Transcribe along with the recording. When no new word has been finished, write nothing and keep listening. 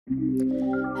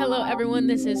Hello, everyone.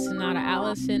 This is Sonata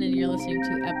Allison, and you're listening to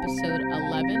episode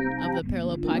 11 of the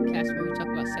Parallel Podcast, where we talk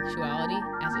about sexuality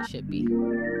as it should be.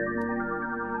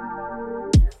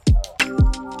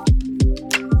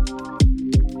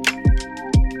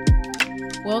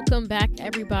 Welcome back,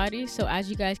 everybody. So, as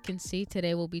you guys can see,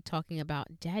 today we'll be talking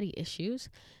about daddy issues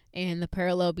and the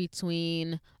parallel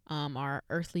between our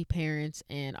earthly parents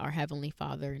and our heavenly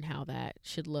Father and how that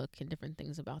should look and different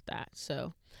things about that.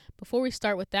 So, before we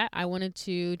start with that, I wanted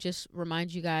to just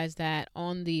remind you guys that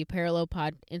on the Parallel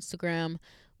Pod Instagram,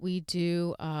 we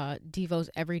do Devos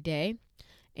every day,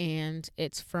 and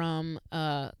it's from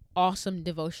awesome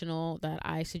devotional that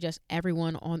I suggest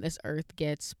everyone on this earth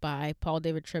gets by Paul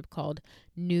David Tripp called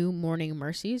New Morning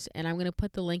Mercies. And I'm going to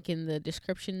put the link in the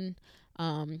description.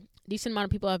 Decent amount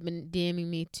of people have been DMing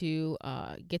me to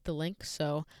get the link,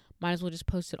 so might as well just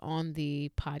post it on the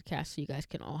podcast so you guys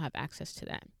can all have access to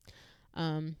that.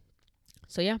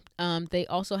 They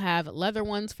also have leather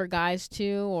ones for guys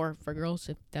too, or for girls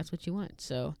if that's what you want.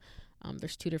 So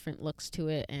there's two different looks to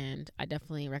it, and I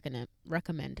definitely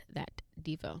recommend that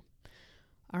Devo.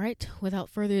 All right, without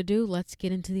further ado, let's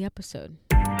get into the episode.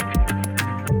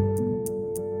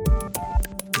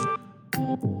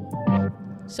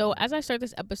 So as I start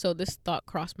this episode, this thought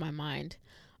crossed my mind.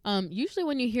 Usually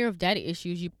when you hear of daddy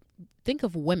issues, you think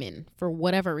of women for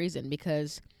whatever reason,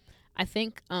 because I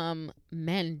think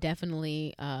men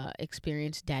definitely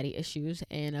experience daddy issues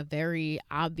in a very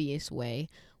obvious way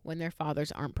when their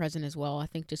fathers aren't present as well. I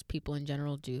think just people in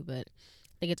general do, but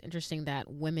I think it's interesting that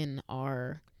women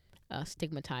are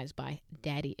stigmatized by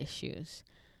daddy issues.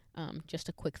 Just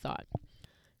a quick thought.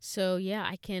 So yeah,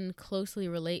 I can closely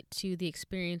relate to the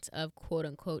experience of quote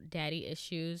unquote daddy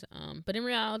issues. But in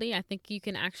reality, I think you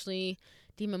can actually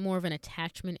deem it more of an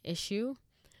attachment issue.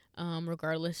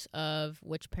 Regardless of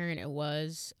which parent it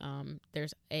was,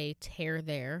 there's a tear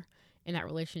there in that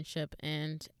relationship,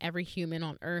 and every human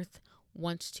on earth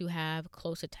wants to have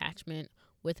close attachment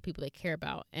with people they care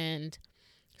about, and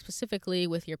specifically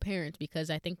with your parents, because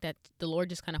I think that the Lord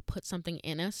just kind of put something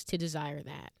in us to desire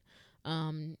that.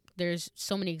 There's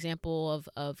so many examples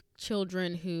of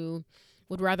children who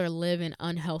would rather live in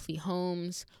unhealthy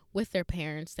homes with their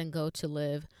parents than go to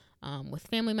live with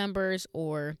family members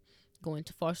or go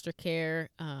into foster care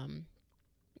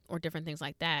or different things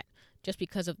like that, just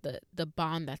because of the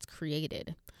bond that's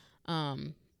created.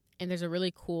 And there's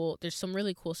some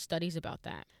really cool studies about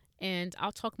that. And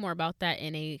I'll talk more about that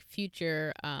in a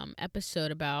future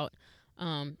episode about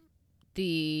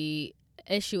the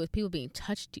issue with people being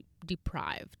touch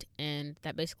deprived. And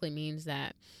that basically means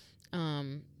that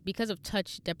because of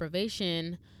touch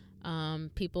deprivation,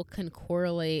 people can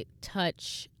correlate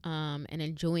touch and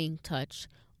enjoying touch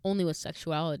only with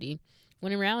sexuality,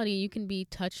 when in reality you can be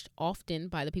touched often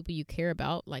by the people you care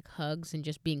about, like hugs and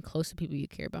just being close to people you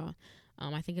care about.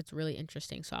 I think it's really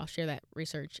interesting, so I'll share that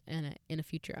research in a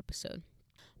future episode.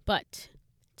 But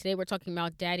today we're talking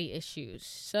about daddy issues.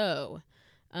 So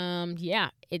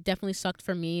it definitely sucked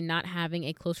for me not having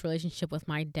a close relationship with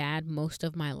my dad most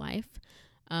of my life,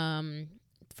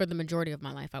 for the majority of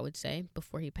my life, I would say,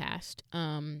 before he passed.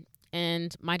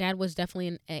 And my dad was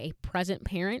definitely a present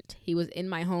parent. He was in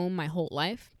my home my whole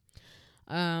life.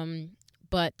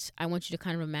 But I want you to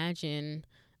kind of imagine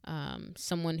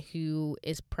someone who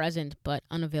is present but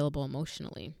unavailable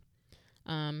emotionally.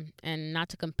 And not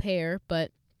to compare,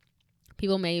 but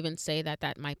people may even say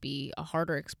that might be a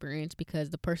harder experience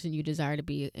because the person you desire to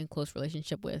be in close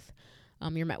relationship with,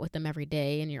 you're met with them every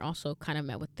day, and you're also kind of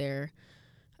met with their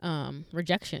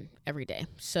rejection every day.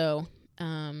 So,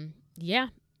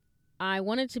 I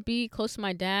wanted to be close to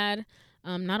my dad,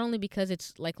 not only because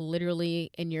it's like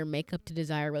literally in your makeup to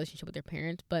desire a relationship with your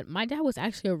parents, but my dad was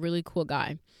actually a really cool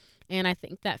guy. And I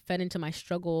think that fed into my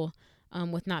struggle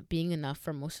with not being enough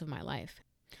for most of my life.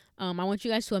 I want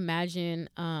you guys to imagine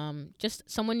just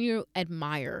someone you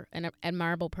admire, an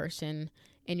admirable person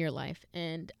in your life.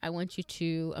 And I want you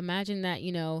to imagine that,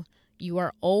 you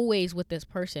are always with this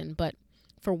person, but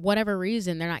for whatever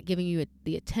reason, they're not giving you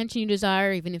the attention you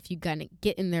desire, even if you kind of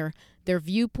get in their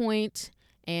viewpoint,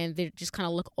 and they just kind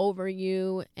of look over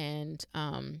you, and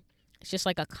it's just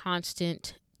like a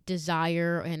constant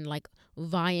desire and like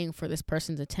vying for this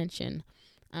person's attention.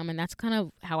 And that's kind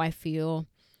of how I feel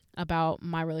about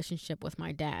my relationship with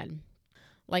my dad.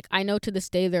 Like, I know to this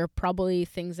day there are probably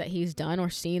things that he's done or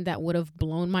seen that would have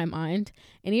blown my mind.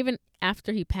 And even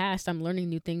after he passed, I'm learning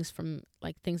new things from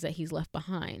like things that he's left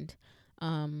behind.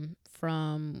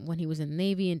 From when he was in the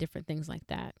Navy and different things like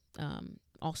that.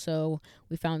 Also,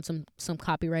 we found some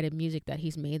copyrighted music that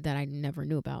he's made that I never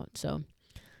knew about. So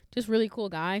just really cool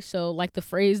guy. So like the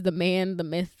phrase, the man, the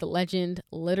myth, the legend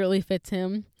literally fits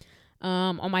him.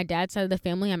 On my dad's side of the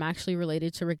family, I'm actually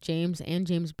related to Rick James and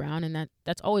James Brown, and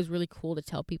that's always really cool to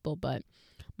tell people. But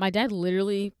my dad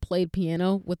literally played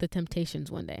piano with the Temptations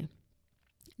one day.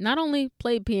 Not only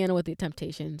played piano with the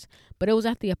Temptations, but it was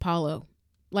at the Apollo.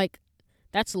 Like,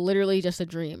 that's literally just a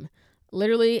dream.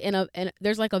 Literally, and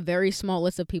there's like a very small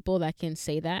list of people that can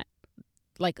say that,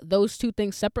 like those two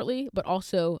things separately, but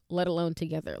also let alone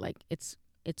together. Like it's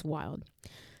wild.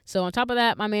 So on top of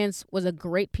that, my man was a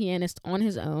great pianist on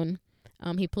his own.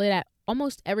 He played at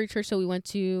almost every church that we went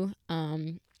to,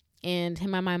 and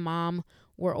him and my mom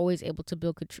were always able to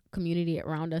build community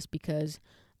around us because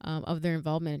of their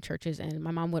involvement in churches. And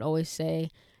my mom would always say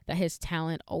that his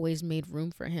talent always made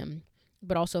room for him,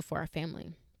 but also for our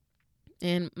family.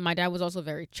 And my dad was also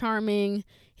very charming.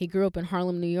 He grew up in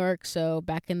Harlem, New York. So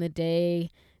back in the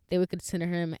day, they would consider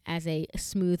him as a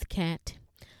smooth cat.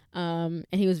 And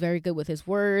he was very good with his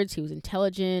words. He was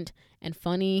intelligent and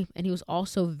funny. And he was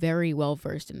also very well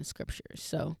versed in the scriptures.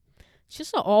 So it's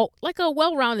just a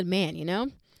well-rounded man, you know?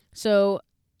 So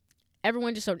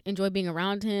everyone just enjoyed being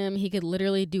around him. He could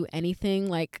literally do anything.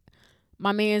 Like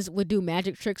my man would do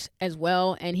magic tricks as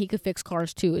well. And he could fix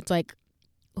cars too. It's like,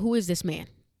 who is this man?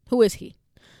 Who is he?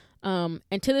 And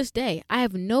to this day, I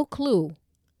have no clue.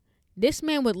 This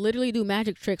man would literally do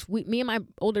magic tricks. Me and my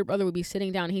older brother would be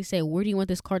sitting down and he'd say, where do you want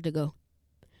this card to go?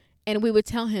 And we would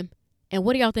tell him, and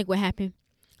what do y'all think would happen?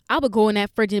 I would go in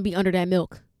that fridge and be under that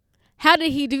milk. How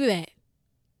did he do that?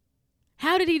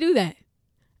 How did he do that?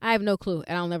 I have no clue,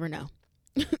 and I'll never know.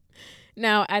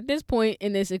 Now, at this point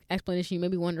in this explanation, you may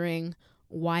be wondering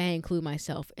why I include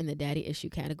myself in the daddy issue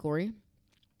category.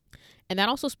 And that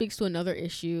also speaks to another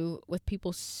issue with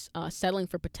people settling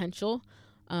for potential,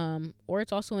 or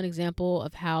it's also an example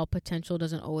of how potential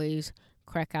doesn't always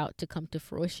crack out to come to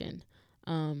fruition.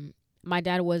 My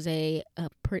dad was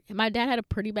my dad had a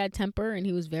pretty bad temper, and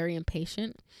he was very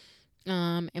impatient.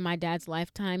 In my dad's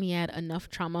lifetime, he had enough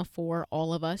trauma for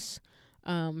all of us,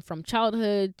 from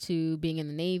childhood to being in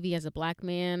the Navy as a black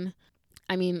man.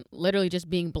 I mean, literally just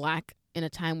being black in a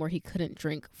time where he couldn't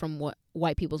drink from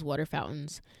white people's water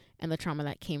fountains, and the trauma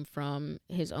that came from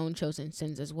his own chosen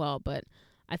sins as well. But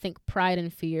I think pride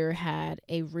and fear had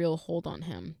a real hold on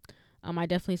him. I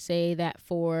definitely say that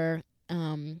for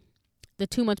the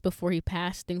 2 months before he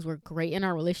passed, things were great in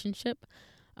our relationship.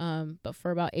 But for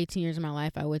about 18 years of my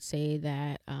life, I would say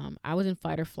that I was in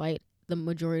fight or flight the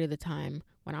majority of the time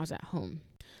when I was at home.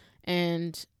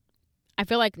 And I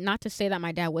feel like, not to say that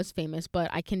my dad was famous, but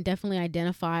I can definitely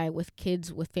identify with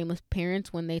kids with famous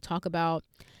parents when they talk about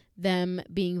them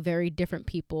being very different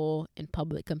people in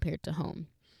public compared to home.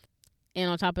 And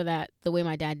on top of that, the way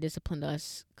my dad disciplined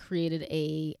us created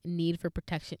a need for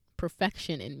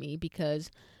perfection in me, because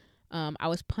I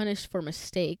was punished for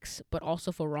mistakes, but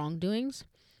also for wrongdoings.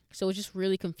 So it was just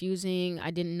really confusing.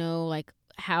 I didn't know like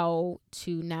how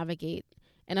to navigate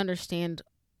and understand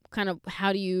kind of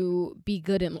how do you be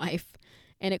good in life.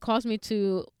 And it caused me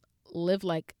to live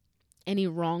like any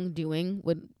wrongdoing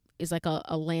is like a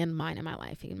landmine in my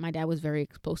life. And my dad was very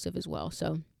explosive as well.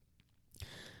 So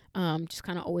just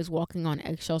kind of always walking on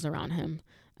eggshells around him.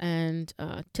 And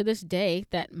to this day,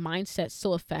 that mindset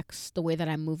still affects the way that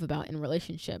I move about in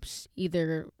relationships,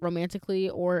 either romantically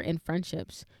or in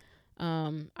friendships.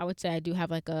 I would say I do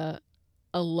have like a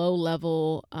low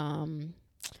level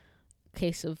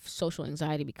case of social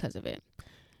anxiety because of it.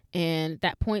 And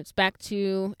that points back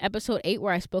to episode 8,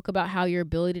 where I spoke about how your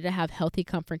ability to have healthy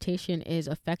confrontation is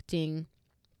affected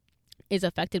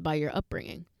by your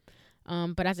upbringing.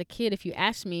 But as a kid, if you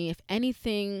ask me if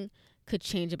anything could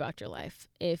change about your life,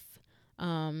 if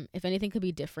anything could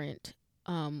be different,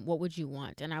 what would you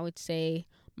want? And I would say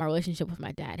my relationship with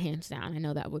my dad, hands down. I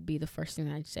know that would be the first thing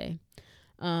that I'd say.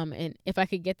 And if I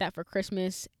could get that for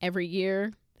Christmas every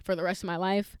year for the rest of my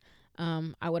life,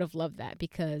 I would have loved that,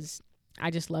 because I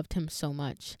just loved him so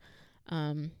much.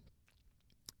 And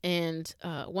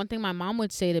one thing my mom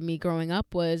would say to me growing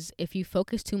up was, if you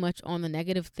focus too much on the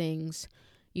negative things,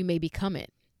 you may become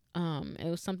it. It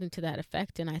was something to that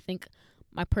effect. And I think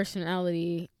my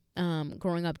personality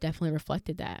growing up definitely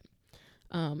reflected that.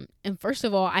 And first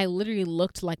of all, I literally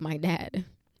looked like my dad.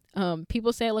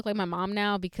 People say I look like my mom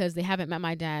now because they haven't met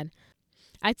my dad.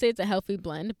 I'd say it's a healthy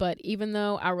blend, but even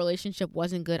though our relationship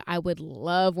wasn't good, I would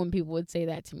love when people would say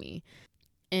that to me.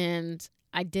 And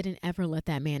I didn't ever let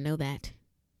that man know that.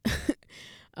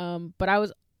 But I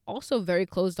was also very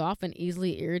closed off and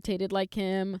easily irritated like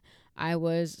him. I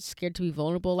was scared to be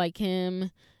vulnerable like him.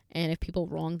 And if people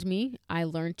wronged me, I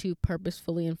learned to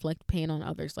purposefully inflict pain on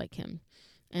others like him.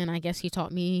 And I guess he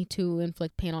taught me to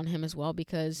inflict pain on him as well,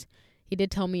 because He did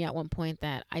tell me at one point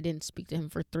that I didn't speak to him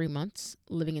for 3 months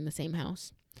living in the same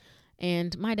house.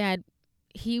 And my dad,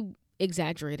 he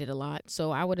exaggerated a lot,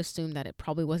 so I would assume that it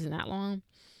probably wasn't that long.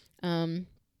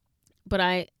 But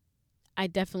I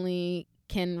definitely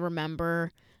can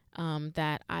remember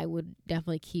that I would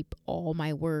definitely keep all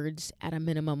my words at a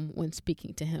minimum when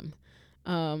speaking to him.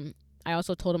 I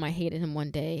also told him I hated him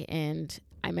one day, and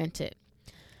I meant it.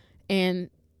 And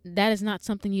that is not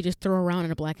something you just throw around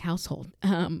in a Black household.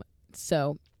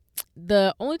 So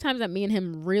the only times that me and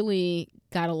him really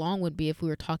got along would be if we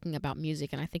were talking about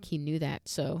music, and I think he knew that.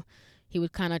 So he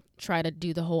would kind of try to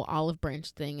do the whole olive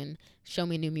branch thing and show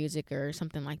me new music or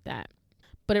something like that.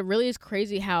 But it really is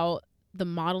crazy how the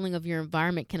modeling of your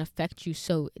environment can affect you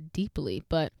so deeply.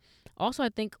 But also, I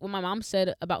think what my mom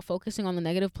said about focusing on the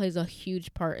negative plays a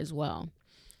huge part as well.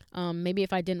 Maybe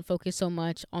if I didn't focus so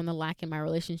much on the lack in my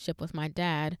relationship with my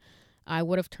dad, I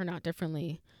would have turned out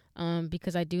differently.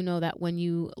 Because I do know that when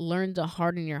you learn to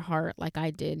harden your heart like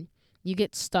I did, you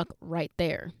get stuck right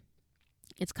there.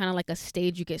 It's kind of like a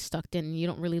stage you get stuck in, and you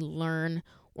don't really learn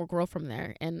or grow from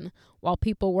there. And while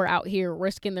people were out here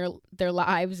risking their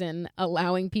lives and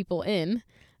allowing people in,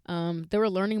 they were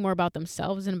learning more about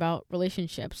themselves and about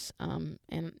relationships.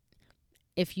 And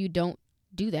if you don't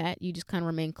do that, you just kind of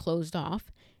remain closed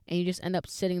off, and you just end up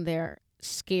sitting there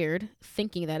scared,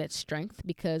 thinking that it's strength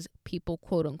because people,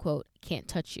 quote unquote, can't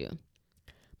touch you.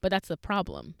 But that's the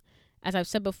problem. As I've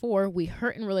said before, we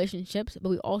hurt in relationships, but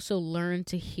we also learn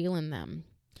to heal in them,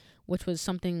 which was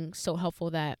something so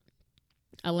helpful that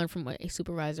I learned from a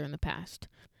supervisor in the past.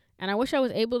 And I wish I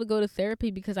was able to go to therapy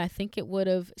because I think it would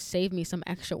have saved me some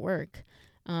extra work.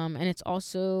 And it's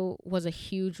also was a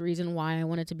huge reason why I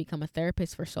wanted to become a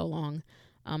therapist for so long.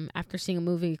 After seeing a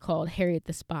movie called Harriet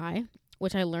the Spy,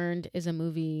 which I learned is a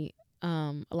movie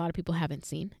a lot of people haven't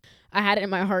seen. I had it in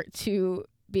my heart to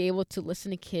be able to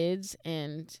listen to kids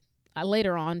and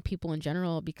later on people in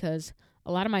general, because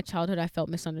a lot of my childhood I felt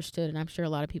misunderstood, and I'm sure a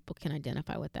lot of people can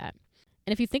identify with that.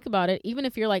 And if you think about it, even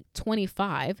if you're like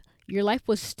 25, your life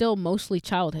was still mostly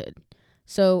childhood.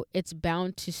 So it's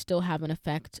bound to still have an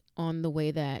effect on the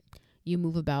way that you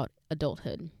move about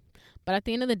adulthood. But at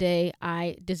the end of the day,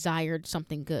 I desired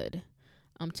something good,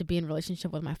 to be in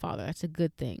relationship with my father. That's a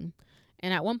good thing.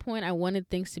 And at one point, I wanted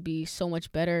things to be so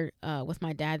much better with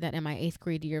my dad that in my 8th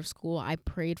grade year of school, I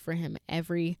prayed for him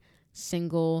every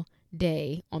single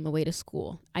day on the way to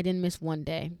school. I didn't miss one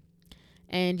day.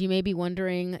 And you may be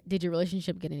wondering, did your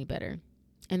relationship get any better?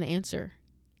 And the answer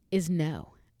is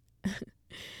no.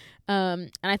 And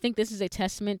I think this is a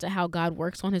testament to how God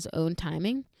works on his own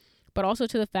timing, but also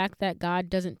to the fact that God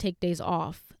doesn't take days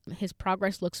off. His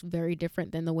progress looks very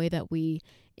different than the way that we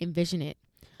envision it.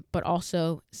 But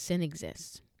also, sin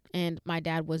exists. And my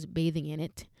dad was bathing in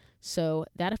it. So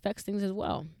that affects things as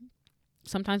well.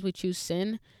 Sometimes we choose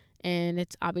sin, and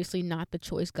it's obviously not the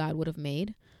choice God would have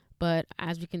made. But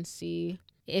as we can see,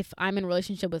 if I'm in a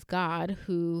relationship with God,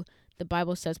 who the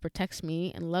Bible says protects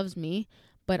me and loves me,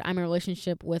 but I'm in a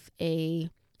relationship with a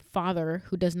father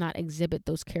who does not exhibit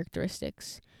those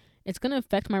characteristics, it's going to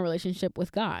affect my relationship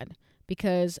with God,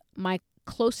 because my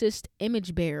closest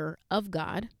image bearer of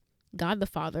God the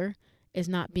Father, is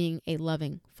not being a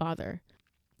loving father.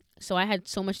 So I had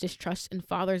so much distrust in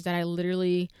fathers that I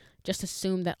literally just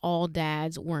assumed that all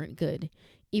dads weren't good.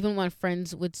 Even when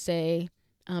friends would say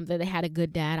that they had a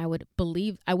good dad, I wouldn't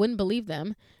believe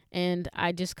them. And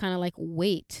I just kind of like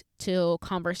wait till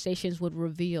conversations would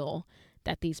reveal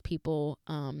that these people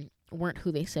weren't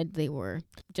who they said they were,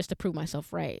 just to prove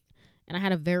myself right. And I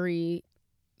had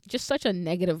just such a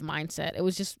negative mindset. It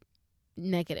was just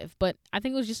negative, but I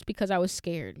think it was just because I was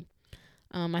scared.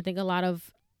 I think a lot of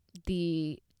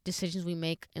the decisions we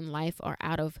make in life are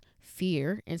out of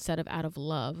fear instead of out of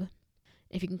love.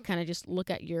 If you can kind of just look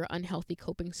at your unhealthy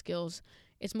coping skills,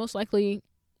 it's most likely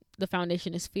the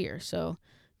foundation is fear. So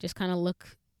just kind of look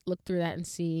through that and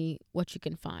see what you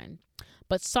can find.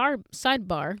 But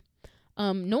sidebar,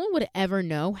 no one would ever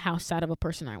know how sad of a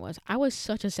person I was. I was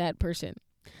such a sad person.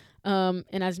 And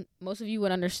as most of you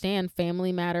would understand,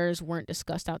 family matters weren't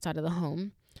discussed outside of the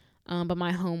home. But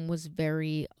my home was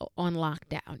very on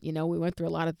lockdown. You know, we went through a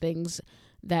lot of things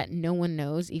that no one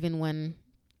knows, even when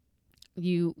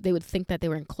they would think that they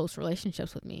were in close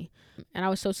relationships with me. And I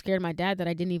was so scared of my dad that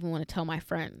I didn't even want to tell my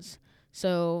friends.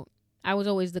 So I was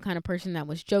always the kind of person that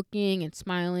was joking and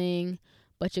smiling,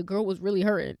 but your girl was really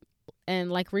hurting. And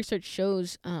like research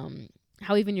shows,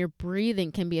 how even your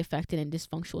breathing can be affected in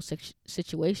dysfunctional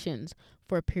situations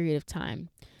for a period of time.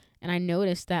 And I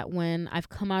noticed that when I've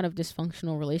come out of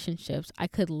dysfunctional relationships, I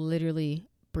could literally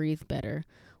breathe better,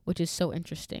 which is so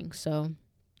interesting. So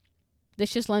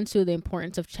this just lends to the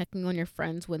importance of checking on your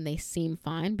friends when they seem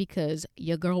fine, because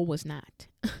your girl was not.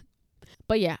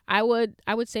 But yeah, I would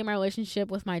say my relationship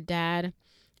with my dad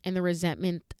and the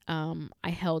resentment I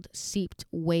held seeped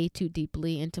way too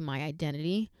deeply into my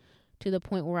identity, to the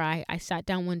point where I sat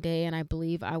down one day, and I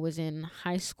believe I was in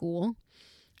high school,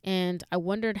 and I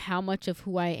wondered how much of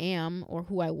who I am, or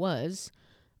who I was,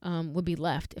 would be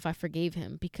left if I forgave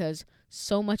him, because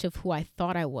so much of who I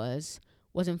thought I was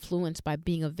influenced by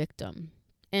being a victim.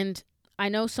 And I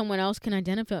know someone else can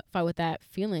identify with that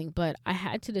feeling, but I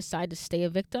had to decide to stay a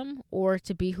victim or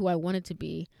to be who I wanted to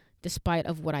be, despite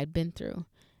of what I'd been through.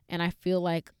 And I feel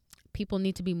like people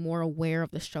need to be more aware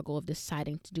of the struggle of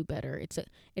deciding to do better. It's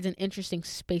an interesting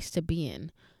space to be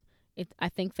in. I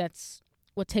think that's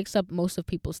what takes up most of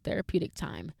people's therapeutic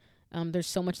time. There's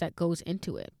so much that goes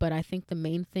into it, but I think the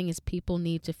main thing is people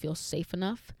need to feel safe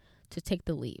enough to take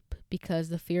the leap, because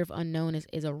the fear of unknown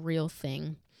is a real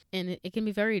thing, and it can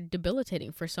be very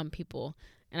debilitating for some people.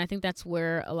 And I think that's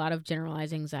where a lot of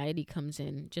generalized anxiety comes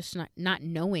in, just not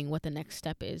knowing what the next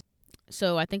step is.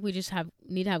 So I think we just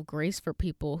need to have grace for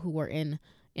people who are in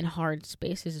hard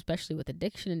spaces, especially with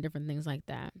addiction and different things like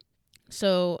that.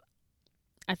 So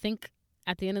I think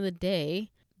at the end of the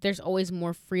day, there's always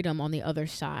more freedom on the other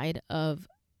side of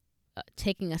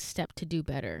taking a step to do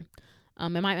better. It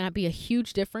might not be a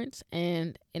huge difference,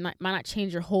 and it might not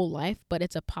change your whole life, but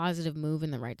it's a positive move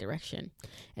in the right direction,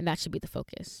 and that should be the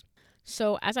focus.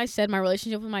 So as I said, my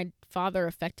relationship with my father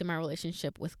affected my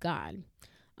relationship with God.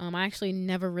 I actually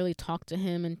never really talked to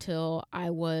him until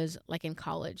I was like in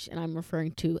college, and I'm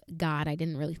referring to God. I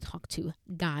didn't really talk to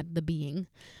God, the being.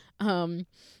 And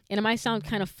it might sound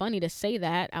kind of funny to say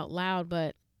that out loud,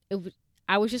 but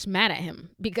I was just mad at him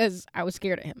because I was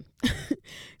scared of him.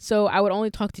 So I would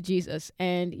only talk to Jesus.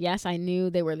 And yes, I knew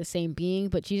they were the same being,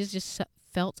 but Jesus just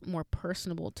felt more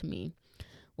personable to me,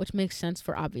 which makes sense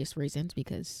for obvious reasons,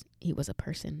 because he was a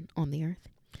person on the earth.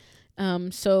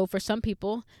 So for some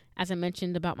people, as I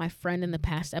mentioned about my friend in the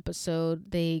past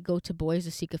episode, they go to boys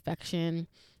to seek affection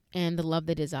and the love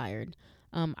they desired.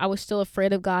 I was still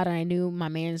afraid of God, and I knew my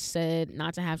man said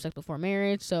not to have sex before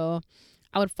marriage, so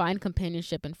I would find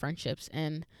companionship in friendships.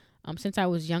 And since I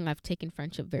was young, I've taken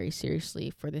friendship very seriously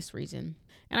for this reason.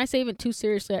 And I say even too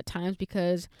seriously at times,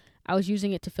 because I was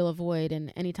using it to fill a void,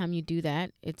 and anytime you do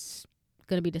that, it's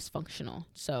going to be dysfunctional.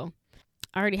 So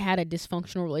I already had a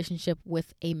dysfunctional relationship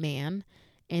with a man,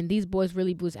 and these boys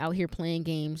really was out here playing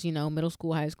games, middle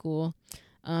school, high school,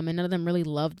 and none of them really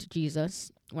loved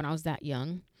Jesus when I was that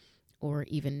young, or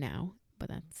even now, but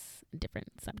that's a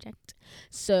different subject.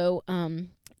 So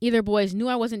either boys knew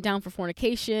I wasn't down for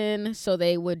fornication, so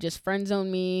they would just friend zone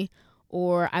me,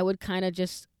 or I would kind of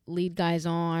just lead guys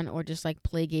on, or just like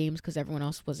play games because everyone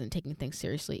else wasn't taking things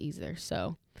seriously either.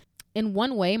 So in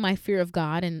one way, my fear of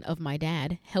God and of my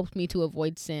dad helped me to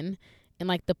avoid sin in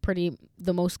like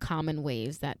the most common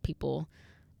ways that people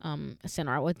sin,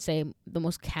 or I would say the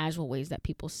most casual ways that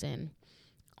people sin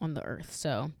on the earth.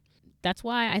 So that's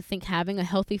why I think having a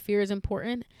healthy fear is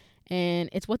important, and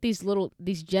it's what these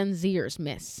Gen Zers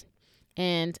miss.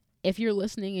 And if you're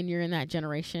listening and you're in that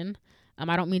generation,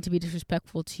 I don't mean to be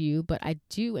disrespectful to you, but I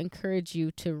do encourage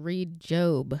you to read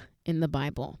Job in the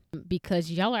Bible,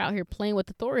 because y'all are out here playing with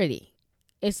authority.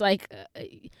 It's like,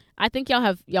 I think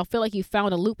y'all feel like you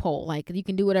found a loophole, like you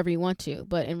can do whatever you want to,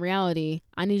 but in reality,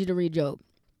 I need you to read Job.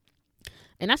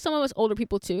 And that's some of us older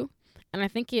people too. And I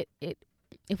think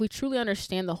if we truly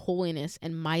understand the holiness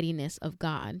and mightiness of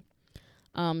God,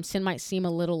 sin might seem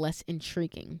a little less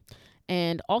intriguing.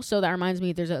 And also, that reminds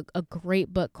me, there's a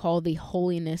great book called The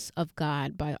Holiness of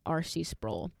God by R.C.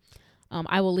 Sproul.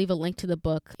 I will leave a link to the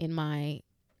book in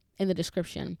the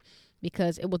description,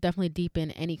 because it will definitely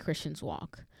deepen any Christian's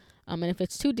walk. And if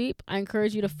it's too deep, I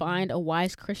encourage you to find a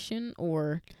wise Christian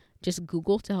or just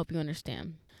Google to help you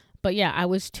understand. But yeah, I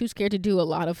was too scared to do a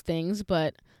lot of things,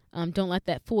 but don't let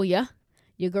that fool you.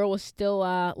 Your girl was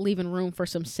still leaving room for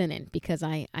some sinning, because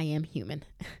I am human.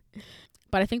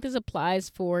 But I think this applies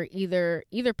for either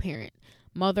parent,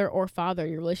 mother or father.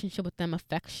 Your relationship with them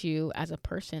affects you as a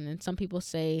person. And some people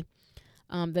say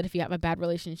that if you have a bad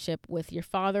relationship with your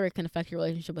father, it can affect your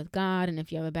relationship with God. And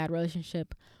if you have a bad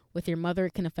relationship with your mother,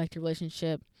 it can affect your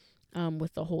relationship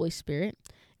with the Holy Spirit.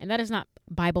 And that is not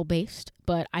Bible-based,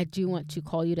 but I do want to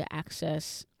call you to I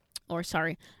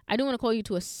do want to call you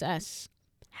to assess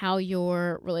how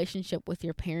your relationship with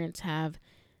your parents have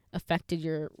affected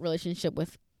your relationship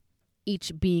with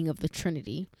each being of the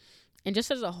Trinity. And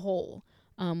just as a whole,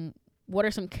 what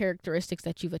are some characteristics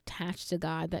that you've attached to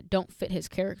God that don't fit his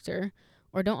character,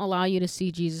 or don't allow you to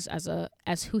see Jesus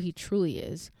as who he truly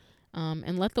is?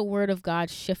 And let the word of God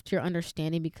shift your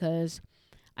understanding, because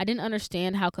I didn't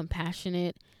understand how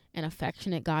compassionate and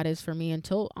affectionate God is for me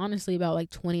until honestly about like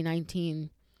 2019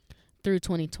 through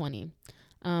 2020.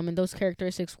 And those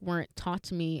characteristics weren't taught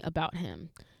to me about him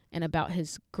and about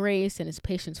his grace and his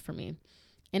patience for me.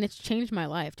 And it's changed my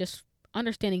life. Just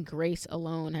understanding grace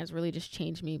alone has really just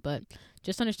changed me. But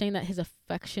just understanding that his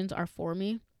affections are for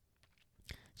me,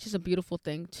 it's just a beautiful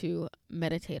thing to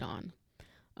meditate on.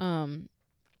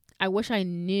 I wish I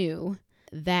knew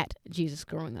that Jesus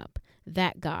growing up,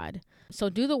 that God. So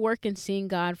do the work in seeing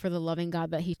God for the loving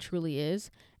God that he truly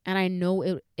is. And I know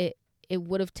it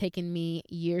would have taken me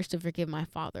years to forgive my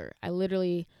father. I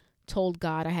literally told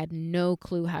God I had no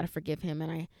clue how to forgive him,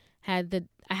 and I had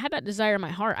that desire in my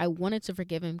heart. I wanted to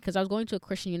forgive him because I was going to a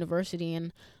Christian university,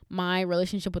 and my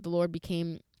relationship with the Lord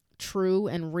became true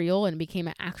and real and became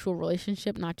an actual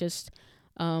relationship, not just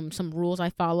some rules I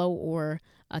follow or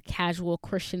a casual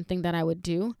Christian thing that I would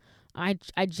do. I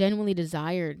genuinely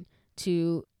desired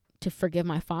to forgive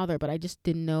my father, but I just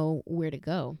didn't know where to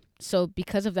go. So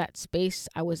because of that space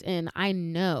I was in, I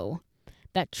know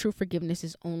that true forgiveness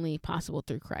is only possible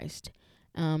through Christ.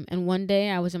 And one day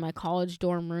I was in my college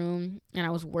dorm room and I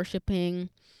was worshiping,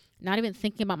 not even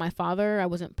thinking about my father. I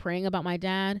wasn't praying about my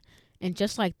dad. And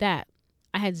just like that,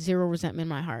 I had zero resentment in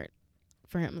my heart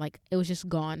for him. Like, it was just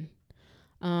gone.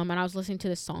 And I was listening to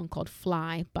this song called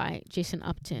Fly by Jason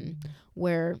Upton,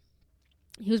 where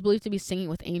he was believed to be singing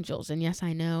with angels. And yes,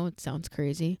 I know it sounds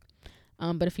crazy.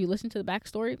 But if you listen to the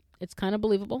backstory, it's kind of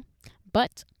believable.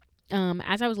 But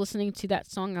as I was listening to that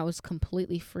song, I was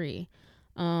completely free.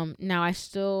 Now, I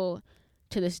still,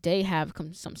 to this day, have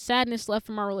some sadness left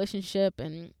from our relationship.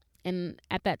 And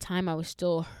at that time, I was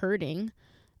still hurting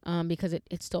because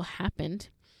it still happened.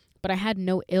 But I had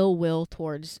no ill will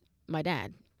towards my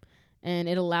dad. And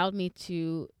it allowed me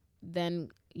to then,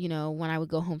 when I would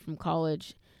go home from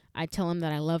college, I'd tell him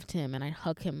that I loved him and I'd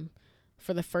hug him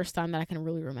for the first time that I can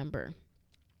really remember.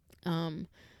 And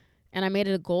I made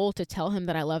it a goal to tell him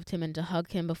that I loved him and to hug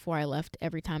him before I left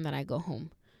every time that I go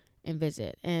home and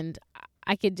visit. And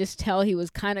I could just tell he was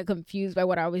kind of confused by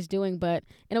what I was doing, and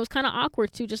it was kind of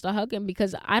awkward too, just to hug him,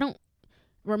 because I don't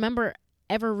remember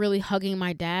ever really hugging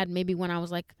my dad, maybe when I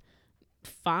was like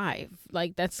 5.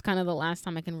 Like, that's kind of the last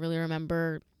time I can really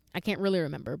remember. I can't really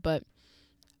remember, but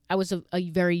I was a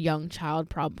very young child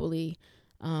probably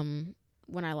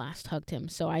when I last hugged him.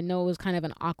 So I know it was kind of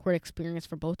an awkward experience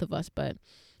for both of us, but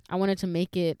I wanted to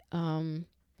make it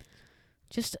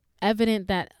just evident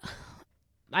that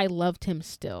I loved him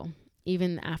still,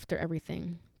 even after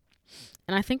everything.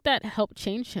 And I think that helped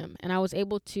change him. And I was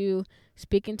able to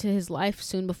speak into his life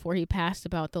soon before he passed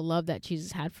about the love that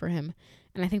Jesus had for him.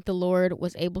 And I think the Lord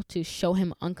was able to show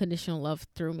him unconditional love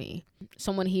through me.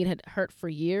 Someone he had hurt for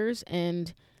years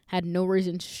and had no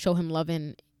reason to show him love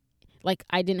in. Like,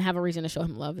 I didn't have a reason to show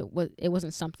him love. It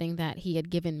wasn't something that he had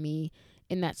given me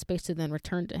in that space to then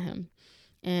return to him.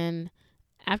 And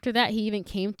after that, he even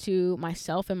came to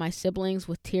myself and my siblings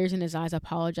with tears in his eyes,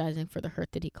 apologizing for the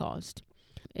hurt that he caused.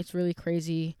 It's really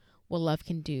crazy what love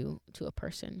can do to a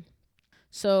person.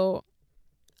 So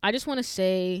I just want to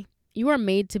say, you are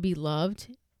made to be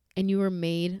loved, and you are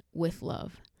made with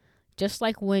love. Just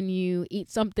like when you eat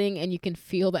something and you can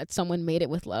feel that someone made it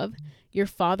with love, your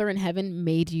Father in heaven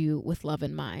made you with love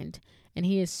in mind. And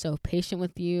he is so patient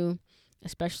with you,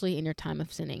 especially in your time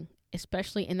of sinning,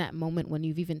 especially in that moment when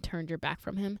you've even turned your back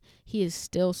from him. He is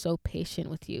still so patient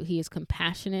with you. He is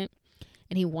compassionate,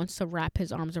 and he wants to wrap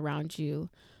his arms around you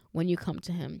when you come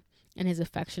to him, and his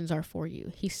affections are for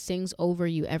you. He sings over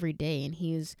you every day, and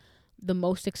he is the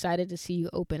most excited to see you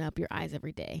open up your eyes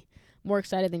every day. More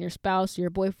excited than your spouse,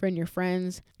 your boyfriend, your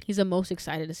friends. He's the most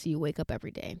excited to see you wake up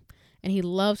every day. And he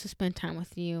loves to spend time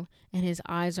with you, and his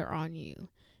eyes are on you.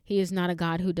 He is not a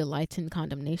God who delights in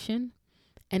condemnation.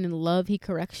 And in love, he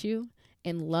corrects you.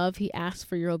 In love, he asks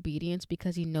for your obedience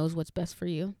because he knows what's best for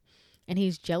you. And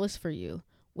he's jealous for you,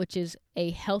 which is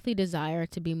a healthy desire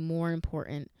to be more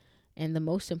important and the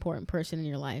most important person in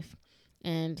your life.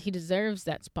 And he deserves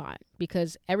that spot,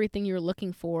 because everything you're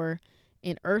looking for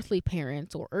in earthly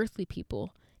parents or earthly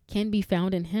people can be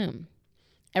found in him.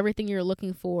 Everything you're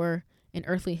looking for in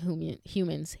earthly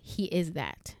humans, he is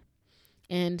that.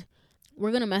 And we're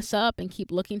going to mess up and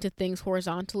keep looking to things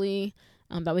horizontally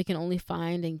that we can only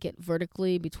find and get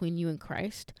vertically between you and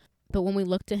Christ. But when we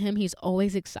look to him, he's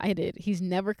always excited. He's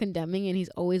never condemning, and he's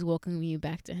always welcoming you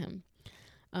back to him.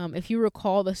 If you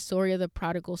recall the story of the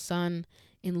prodigal son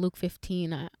in Luke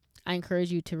 15, I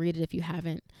encourage you to read it if you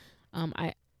haven't.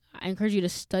 I encourage you to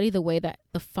study the way that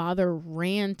the father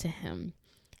ran to him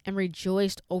and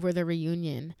rejoiced over the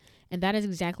reunion. And that is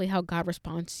exactly how God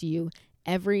responds to you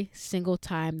every single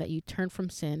time that you turn from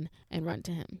sin and run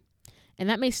to him. And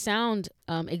that may sound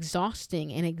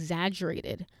exhausting and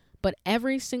exaggerated, but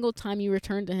every single time you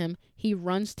return to him, he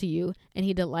runs to you and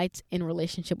he delights in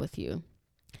relationship with you.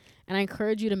 And I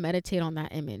encourage you to meditate on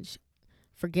that image.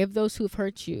 Forgive those who've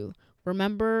hurt you.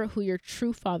 Remember who your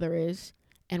true father is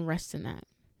and rest in that.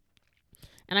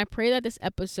 And I pray that this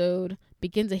episode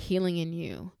begins a healing in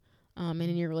you and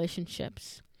in your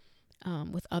relationships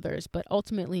with others, but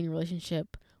ultimately in your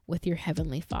relationship with your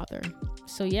Heavenly Father.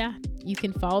 So yeah, you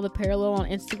can follow The Parallel on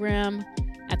Instagram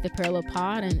at The Parallel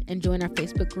Pod and join our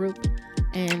Facebook group.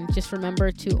 And just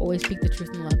remember to always speak the truth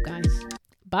in love, guys.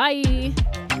 Bye.